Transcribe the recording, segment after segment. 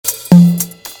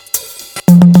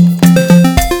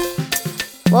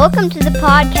Welcome to the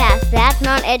podcast That's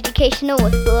Not Educational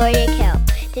with Gloria Kell.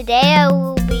 Today I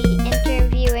will be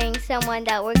interviewing someone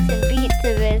that works in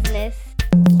pizza business.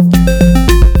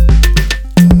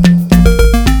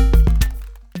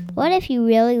 What if you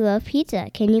really love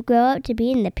pizza? Can you grow up to be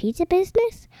in the pizza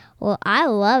business? Well, I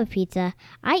love pizza.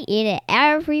 I eat it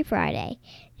every Friday.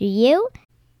 Do you?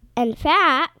 In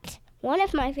fact, one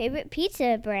of my favorite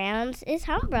pizza brands is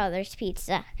Hunt Brothers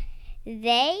Pizza.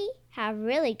 They have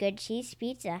really good cheese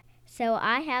pizza, so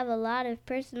I have a lot of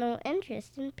personal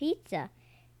interest in pizza.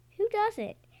 Who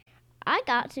doesn't? I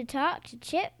got to talk to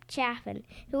Chip Chaffin,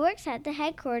 who works at the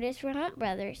headquarters for Hunt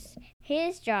Brothers.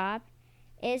 His job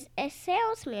is a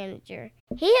sales manager.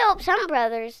 He helps Hunt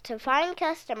Brothers to find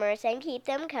customers and keep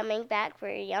them coming back for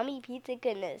yummy pizza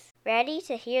goodness. Ready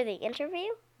to hear the interview?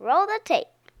 Roll the tape.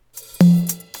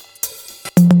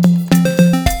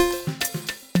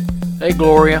 Hey,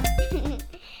 Gloria.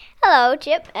 Hello,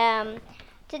 Chip.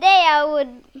 Today I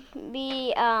would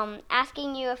be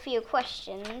asking you a few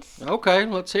questions. Okay,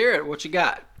 let's hear it. What you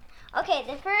got? Okay,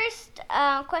 the first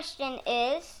question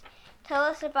is, tell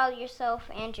us about yourself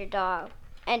and your dog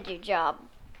and your job.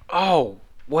 Oh,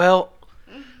 well,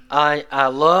 I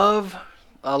love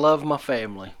my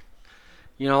family.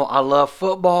 You know, I love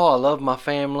football. I love my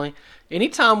family.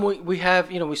 Anytime we have,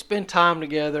 we spend time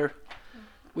together,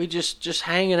 we just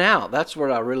hanging out. That's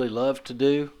what I really love to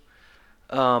do.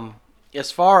 As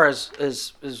far as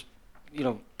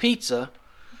pizza,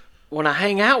 when I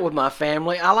hang out with my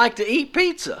family, I like to eat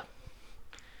pizza.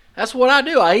 That's what I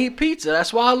do. I eat pizza.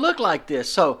 That's why I look like this.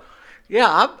 So,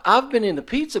 yeah, I've been in the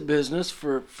pizza business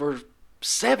for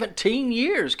 17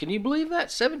 years. Can you believe that?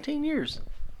 17 years.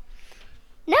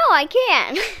 No, I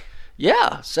can't.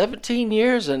 Yeah, 17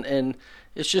 years, and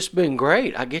it's just been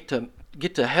great. I get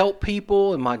to help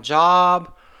people in my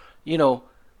job,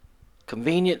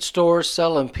 convenience stores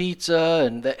selling pizza,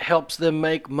 and that helps them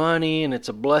make money, and it's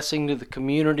a blessing to the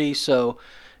community. So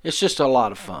it's just a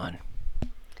lot of fun.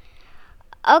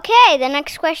 Okay, the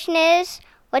next question is,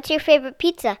 what's your favorite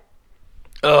pizza?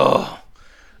 Oh,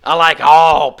 I like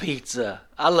all pizza.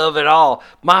 I love it all.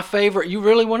 My favorite, you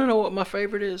really want to know what my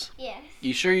favorite is? Yes.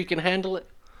 You sure you can handle it?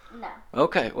 No.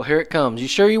 Okay, well, here it comes. You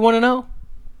sure you want to know?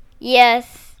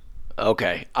 Yes.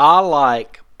 Okay, I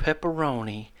like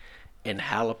pepperoni and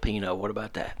jalapeno. What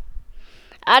about that?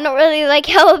 I don't really like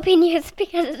jalapenos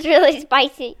because it's really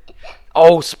spicy.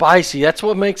 Oh, spicy. That's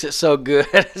what makes it so good.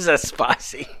 Is that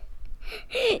spicy?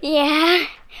 Yeah.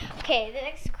 Okay,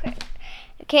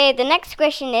 the next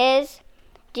question is,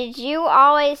 did you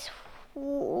always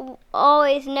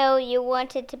know you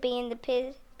wanted to be in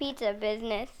the pizza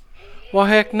business? Well,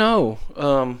 heck no.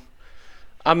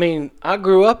 I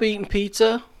grew up eating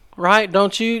pizza, right?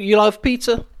 Don't you? You love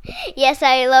pizza? Yes,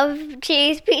 I love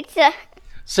cheese pizza.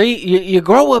 See, you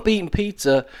grow up eating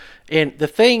pizza, and the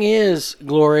thing is,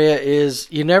 Gloria, is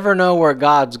you never know where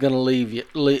God's going to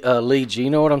lead you. You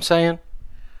know what I'm saying?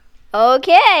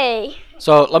 Okay.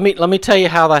 So let me tell you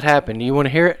how that happened. You want to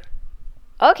hear it?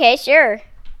 Okay, sure.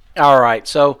 All right.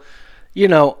 So,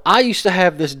 I used to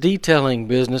have this detailing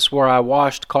business where I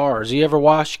washed cars. You ever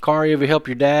wash a car? You ever help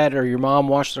your dad or your mom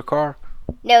wash their car?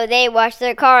 No, they wash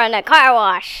their car in a car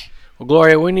wash. Well,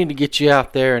 Gloria, we need to get you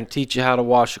out there and teach you how to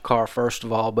wash a car first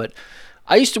of all. But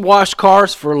I used to wash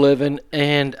cars for a living,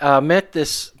 and I met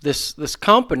this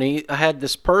company. I had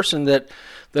this person that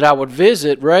I would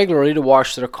visit regularly to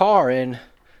wash their car, and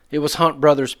it was Hunt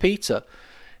Brothers Pizza.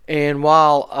 And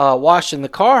while washing the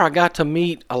car, I got to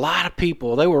meet a lot of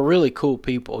people. They were really cool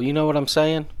people. You know what I'm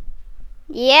saying?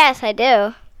 Yes, I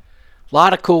do. A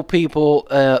lot of cool people.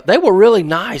 They were really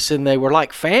nice, and they were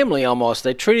like family almost.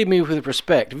 They treated me with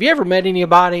respect. Have you ever met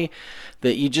anybody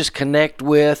that you just connect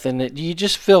with and that you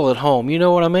just feel at home? You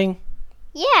know what I mean?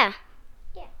 Yeah.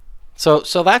 So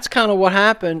that's kind of what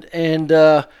happened.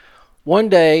 And one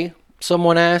day,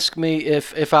 someone asked me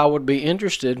if I would be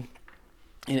interested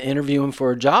in interviewing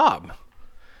for a job.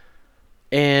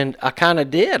 And I kind of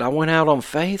did. I went out on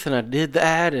faith and I did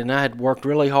that, and I had worked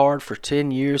really hard for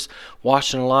 10 years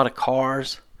washing a lot of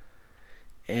cars.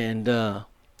 And,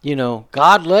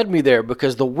 God led me there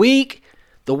because the week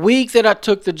that I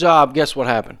took the job, guess what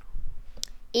happened?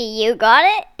 You got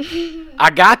it? I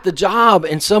got the job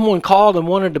and someone called and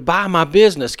wanted to buy my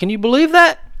business. Can you believe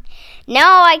that? No,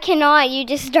 I cannot. You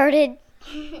just started.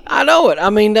 I know it. I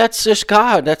mean, that's just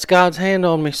God. That's God's hand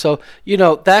on me. So,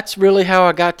 that's really how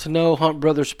I got to know Hunt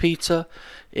Brothers Pizza,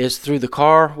 is through the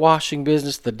car washing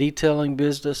business, the detailing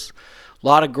business. A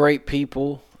lot of great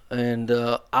people, and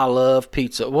I love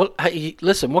pizza. Well, hey,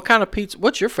 listen, what kind of pizza?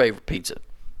 What's your favorite pizza?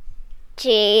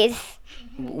 Cheese.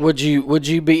 Would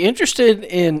you be interested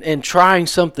in trying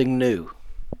something new?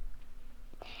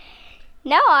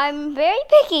 No, I'm very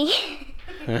picky.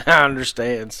 I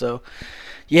understand. So,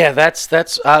 yeah, that's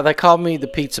they call me the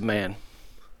pizza man.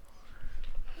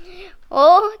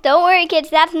 Oh, don't worry, kids.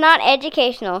 That's not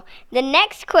educational. The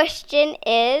next question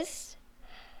is,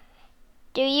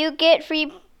 do you get to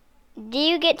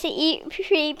eat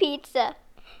free pizza?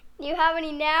 Do you have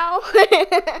any now?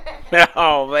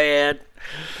 Oh, man.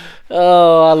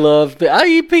 Oh, I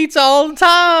eat pizza all the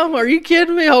time. Are you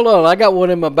kidding me? Hold on. I got one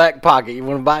in my back pocket. You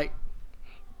want a bite?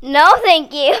 No,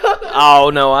 thank you. Oh,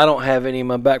 no, I don't have any in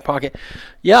my back pocket.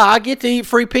 Yeah, I get to eat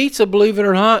free pizza, believe it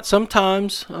or not,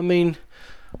 sometimes. I mean,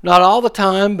 not all the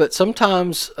time, but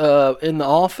sometimes in the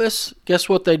office. Guess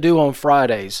what they do on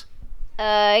Fridays?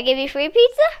 Give you free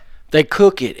pizza? They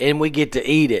cook it, and we get to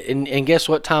eat it. And guess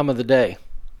what time of the day?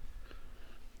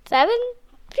 7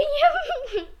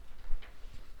 p.m.?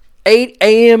 8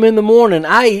 a.m. in the morning.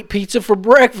 I eat pizza for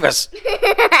breakfast.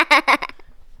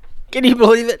 Can you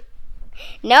believe it?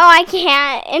 No, I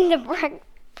can't.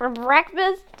 For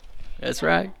breakfast? That's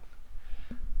right.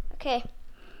 Okay.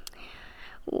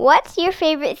 What's your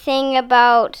favorite thing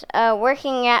about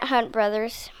working at Hunt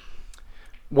Brothers?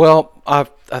 Well, I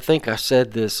think I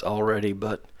said this already,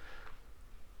 but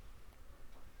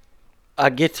I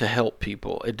get to help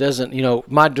people. It doesn't,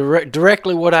 my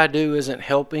directly what I do isn't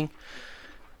helping,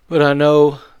 but I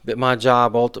know that my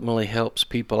job ultimately helps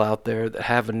people out there that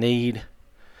have a need,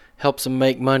 helps them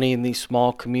make money in these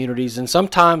small communities. And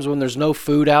sometimes when there's no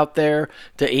food out there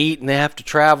to eat and they have to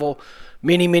travel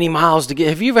many, many miles to get.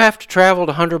 Have you ever have to travel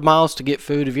 100 miles to get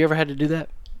food? Have you ever had to do that?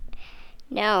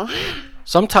 No.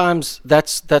 Sometimes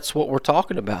that's what we're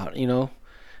talking about,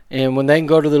 And when they can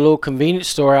go to the little convenience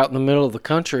store out in the middle of the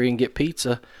country and get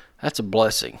pizza, that's a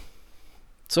blessing.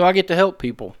 So I get to help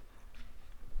people.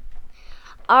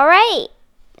 All right.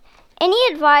 Any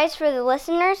advice for the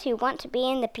listeners who want to be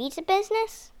in the pizza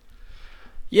business?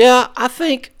 Yeah, I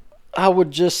think I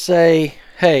would just say,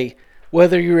 hey,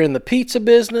 whether you're in the pizza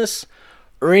business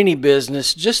or any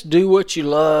business, just do what you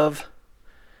love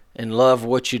and love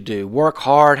what you do. Work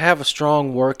hard, have a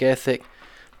strong work ethic,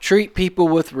 treat people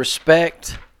with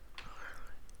respect,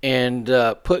 and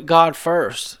put God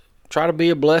first. Try to be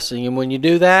a blessing, and when you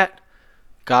do that,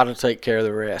 God will take care of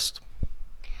the rest.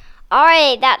 All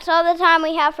right, that's all the time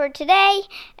we have for today.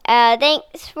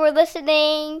 Thanks for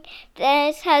listening.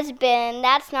 This has been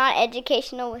That's Not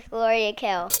Educational with Gloria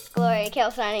Kell. Gloria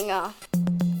Kell signing off.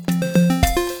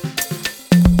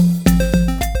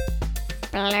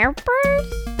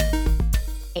 Bloopers?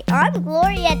 I'm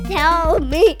Gloria Tell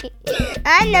Me.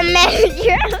 I'm the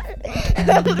manager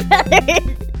of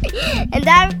Brothers. And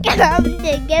I've come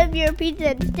to give your pizza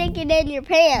and stick it in your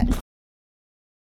pants.